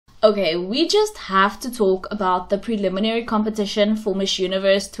Okay, we just have to talk about the preliminary competition for Miss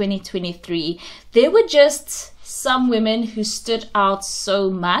Universe 2023. There were just some women who stood out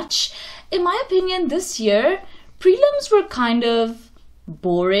so much. In my opinion, this year, prelims were kind of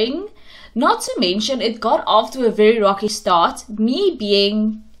boring. Not to mention, it got off to a very rocky start. Me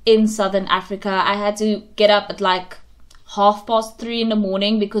being in Southern Africa, I had to get up at like 3:30 in the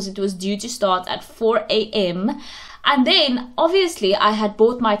morning because it was due to start at 4 a.m. And then, obviously, I had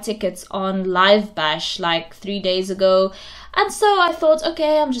bought my tickets on Live Bash like 3 days ago. And so I thought,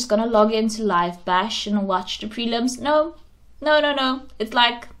 okay, I'm just gonna log into Live Bash and watch the prelims. No. It's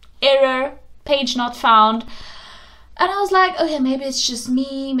like, error, page not found. And I was like, okay, maybe it's just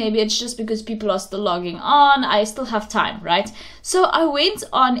me. Maybe it's just because people are still logging on. I still have time, right? So I went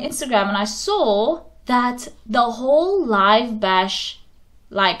on Instagram and I saw that the whole Live Bash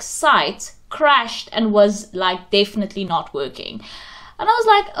like site crashed and was like definitely not working. And I was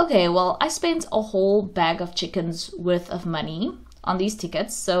like, okay, well, I spent a whole bag of chickens worth of money on these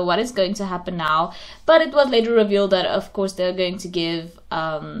tickets, so what is going to happen now? But it was later revealed that of course they're going to give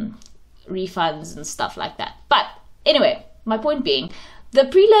refunds and stuff like that. But anyway, my point being, the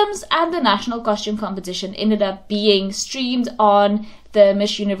prelims and the national costume competition ended up being streamed on the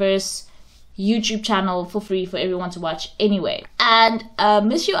Miss Universe YouTube channel for free for everyone to watch anyway. And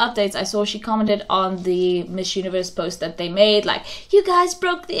Miss U Updates, I saw she commented on the Miss Universe post that they made, like, you guys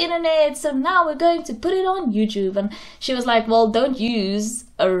broke the internet, so now we're going to put it on YouTube. And she was like, well, don't use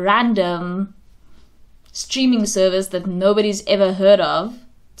a random streaming service that nobody's ever heard of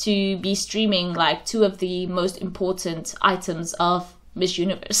to be streaming like two of the most important items of Miss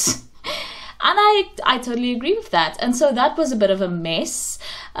Universe. And I totally agree with that. And so that was a bit of a mess.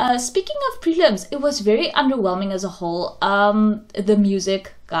 Speaking of prelims, it was very underwhelming as a whole. The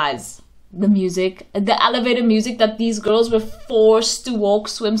music, guys. The music. The elevator music that these girls were forced to walk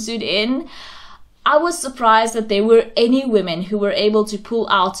swimsuit in. I was surprised that there were any women who were able to pull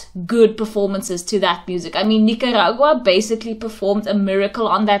out good performances to that music. I mean, Nicaragua basically performed a miracle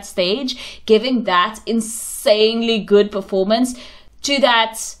on that stage, giving that insanely good performance to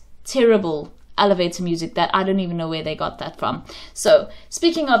that terrible elevator music that I don't even know where they got that from. So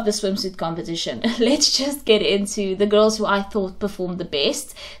speaking of the swimsuit competition, let's just get into the girls who I thought performed the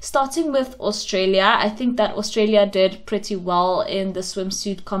best, starting with Australia. I think that Australia did pretty well in the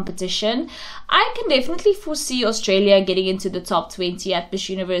swimsuit competition. I can definitely foresee Australia getting into the top 20 at Miss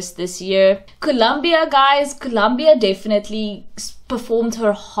Universe this year. Colombia, guys, Colombia definitely performed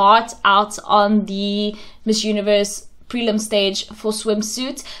her heart out on the Miss Universe prelim stage for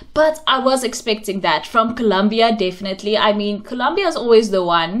swimsuit, but I was expecting that from Colombia, definitely. I mean, Colombia is always the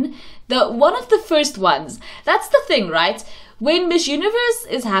one of the first ones. That's the thing, right? When Miss Universe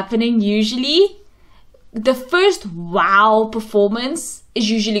is happening, usually the first wow performance is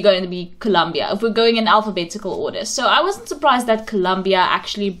usually going to be Colombia, if we're going in alphabetical order. So I wasn't surprised that Colombia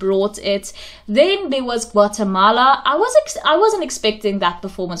actually brought it. Then there was Guatemala. I wasn't expecting that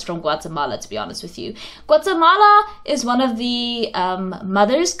performance from Guatemala, to be honest with you. Guatemala is one of the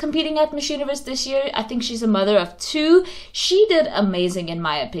mothers competing at Miss Universe this year. I think she's a mother of 2. She did amazing in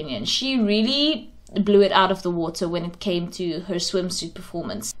my opinion. She really blew it out of the water when it came to her swimsuit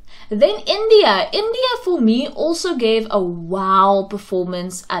performance. Then India for me also gave a wow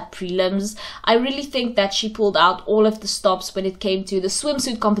performance at prelims. I really think that she pulled out all of the stops when it came to the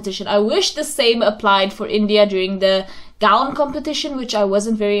swimsuit competition. I wish the same applied for India during the gown competition, which I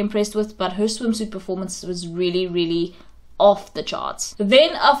wasn't very impressed with, but her swimsuit performance was really off the charts.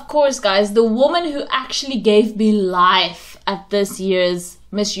 Then of course, guys, the woman who actually gave me life at this year's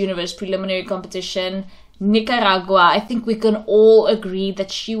Miss Universe preliminary competition, Nicaragua. I think we can all agree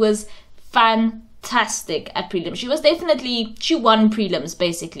that she was fantastic at prelims. She won prelims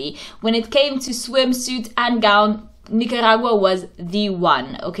basically. When it came to swimsuit and gown, Nicaragua was the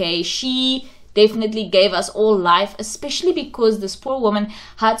one, okay? She definitely gave us all life, especially because this poor woman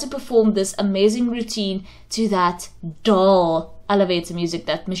had to perform this amazing routine to that dull elevator music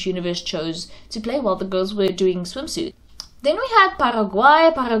that Miss Universe chose to play while the girls were doing swimsuit. Then we had Paraguay.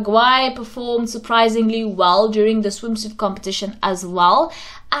 Paraguay performed surprisingly well during the swimsuit competition as well.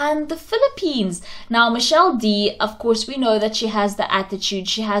 And the Philippines. Now, Michelle D, of course, we know that she has the attitude,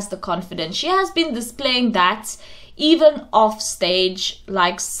 she has the confidence. She has been displaying that even off stage,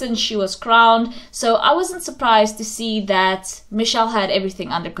 like since she was crowned. So I wasn't surprised to see that Michelle had everything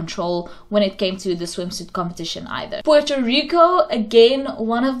under control when it came to the swimsuit competition either. Puerto Rico, again,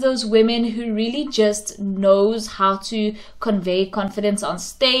 one of those women who really just knows how to convey confidence on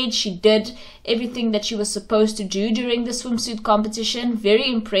stage. She did everything that she was supposed to do during the swimsuit competition.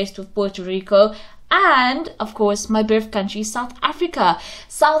 Very impressed with Puerto Rico. And of course, my birth country, South Africa.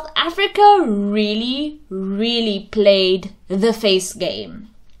 South Africa really played the face game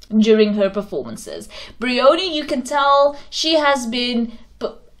during her performances. Bryoni, you can tell she has been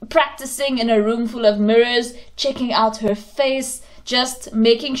practicing in a room full of mirrors, checking out her face, just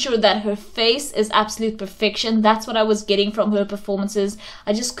making sure that her face is absolute perfection. That's what I was getting from her performances.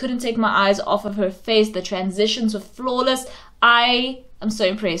 I just couldn't take my eyes off of her face. The transitions were flawless. I am so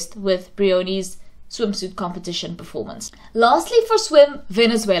impressed with Bryoni's swimsuit competition performance. Lastly, for swim,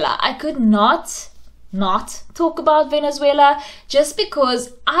 Venezuela. I could not talk about Venezuela just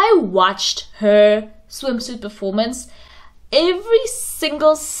because I watched her swimsuit performance. Every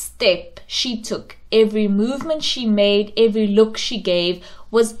single step she took, every movement she made, every look she gave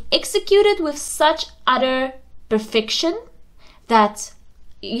was executed with such utter perfection that,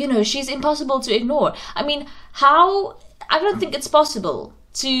 you know, she's impossible to ignore. I mean, I don't think it's possible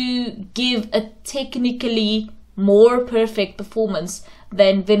to give a technically more perfect performance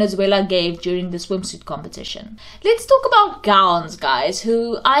than Venezuela gave during the swimsuit competition. Let's talk about gowns, guys,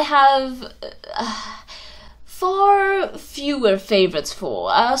 who I have far fewer favorites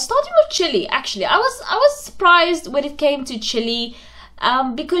for. Starting with Chile, actually. I was surprised when it came to Chile,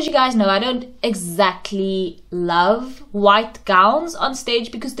 because you guys know I don't exactly love white gowns on stage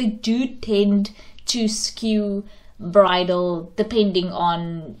because they do tend to skew bridal depending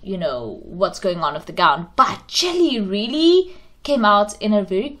on, you know, what's going on with the gown. But Chile really came out in a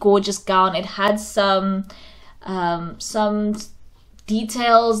very gorgeous gown. It had some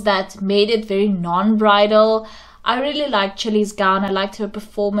details that made it very non-bridal. I really liked Chile's gown. I liked her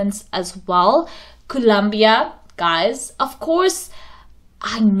performance as well. Colombia, guys, of course,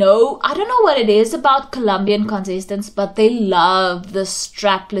 I don't know what it is about Colombian contestants, but they love the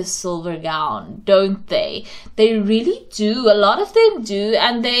strapless silver gown, don't they? They really do. A lot of them do,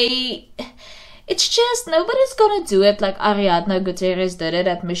 and it's just nobody's gonna do it like Ariadna Gutierrez did it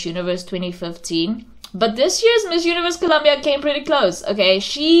at Miss Universe 2015. But this year's Miss Universe Colombia came pretty close, okay?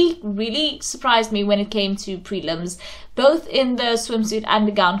 She really surprised me when it came to prelims, both in the swimsuit and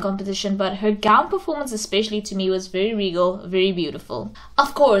the gown competition, but her gown performance especially to me was very regal, very beautiful.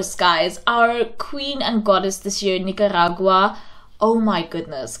 Of course, guys, our queen and goddess this year, Nicaragua, oh my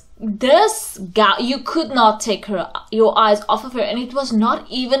goodness. This gown, you could not take your eyes off of her, and it was not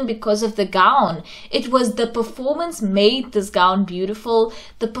even because of the gown. It was the performance made this gown beautiful.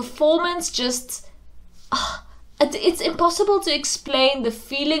 The performance just... it's impossible to explain the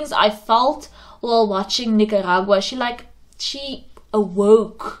feelings I felt while watching Nicaragua. She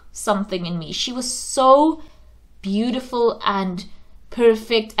awoke something in me. She was so beautiful and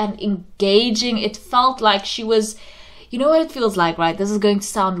perfect and engaging. It felt like she was, you know what it feels like, right? This is going to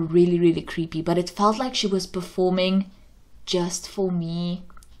sound really creepy, but it felt like she was performing just for me.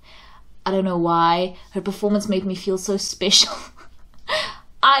 I don't know why. Her performance made me feel so special.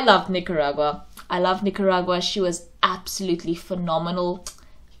 I loved Nicaragua. I love Nicaragua. She was absolutely phenomenal,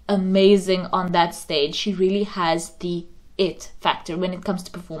 amazing on that stage. She really has the it factor when it comes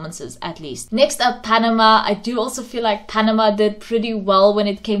to performances, at least. Next up, Panama. I do also feel like Panama did pretty well when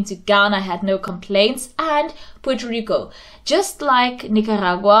it came to gown. I had no complaints. And Puerto Rico. Just like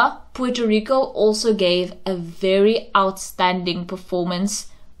Nicaragua, Puerto Rico also gave a very outstanding performance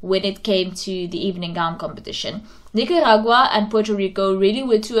when it came to the evening gown competition. Nicaragua and Puerto Rico really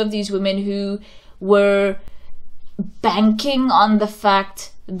were two of these women who were banking on the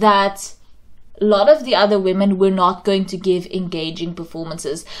fact that a lot of the other women were not going to give engaging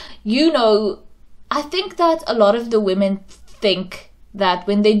performances. You know, I think that a lot of the women think that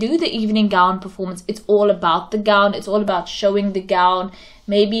when they do the evening gown performance, it's all about the gown, it's all about showing the gown,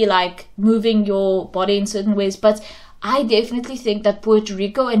 maybe like moving your body in certain ways. But I definitely think that Puerto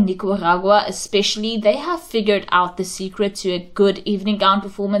Rico and Nicaragua especially, they have figured out the secret to a good evening gown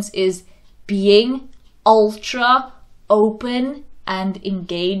performance is being ultra open and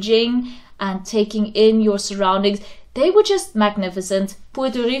engaging and taking in your surroundings. They were just magnificent.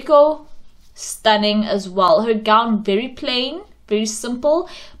 Puerto Rico, stunning as well. Her gown very plain, very simple,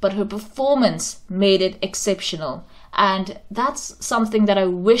 but her performance made it exceptional. And that's something that I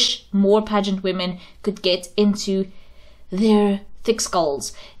wish more pageant women could get into their thick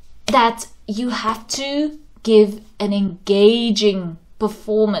skulls. That you have to give an engaging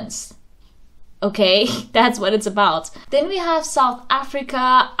performance. Okay, that's what it's about. Then we have South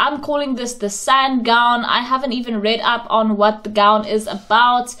Africa. I'm calling this the sand gown. I haven't even read up on what the gown is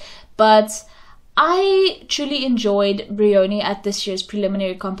about, but I truly enjoyed Bryoni at this year's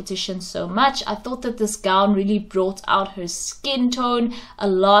preliminary competition so much. I thought that this gown really brought out her skin tone a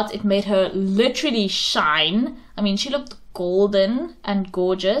lot. It made her literally shine. I mean, she looked golden and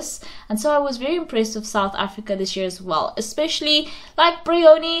gorgeous, and so I was very impressed with South Africa this year as well, especially like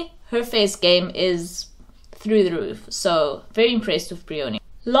Bryoni. Her face game is through the roof, so very impressed with Bryoni.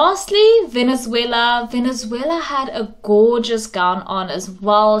 Lastly, Venezuela. Venezuela had a gorgeous gown on as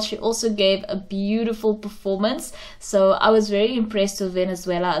well. She also gave a beautiful performance, so I was very impressed with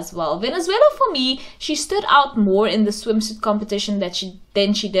Venezuela as well. Venezuela, for me, she stood out more in the swimsuit competition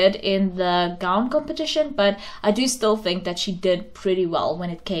than she did in the gown competition, but I do still think that she did pretty well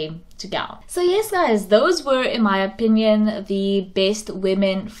when it came to gown. So yes guys, those were, in my opinion, the best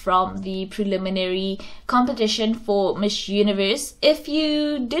women from the preliminary competition for Miss Universe. If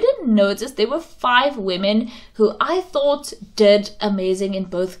you didn't notice, there were 5 women who I thought did amazing in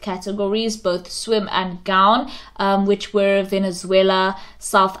both categories, both swim and gown, which were Venezuela,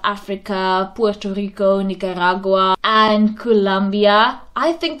 South Africa, Puerto Rico, Nicaragua, and Colombia.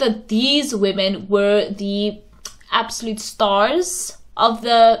 I think that these women were the absolute stars of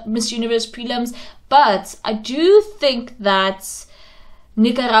the Miss Universe prelims, but I do think that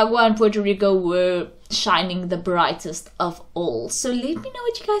Nicaragua and Puerto Rico were shining the brightest of all. So let me know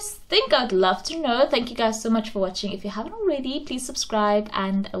what you guys think. I'd love to know. Thank you guys so much for watching. If you haven't already, please subscribe,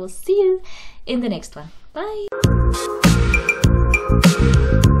 and I will see you in the next one. Bye.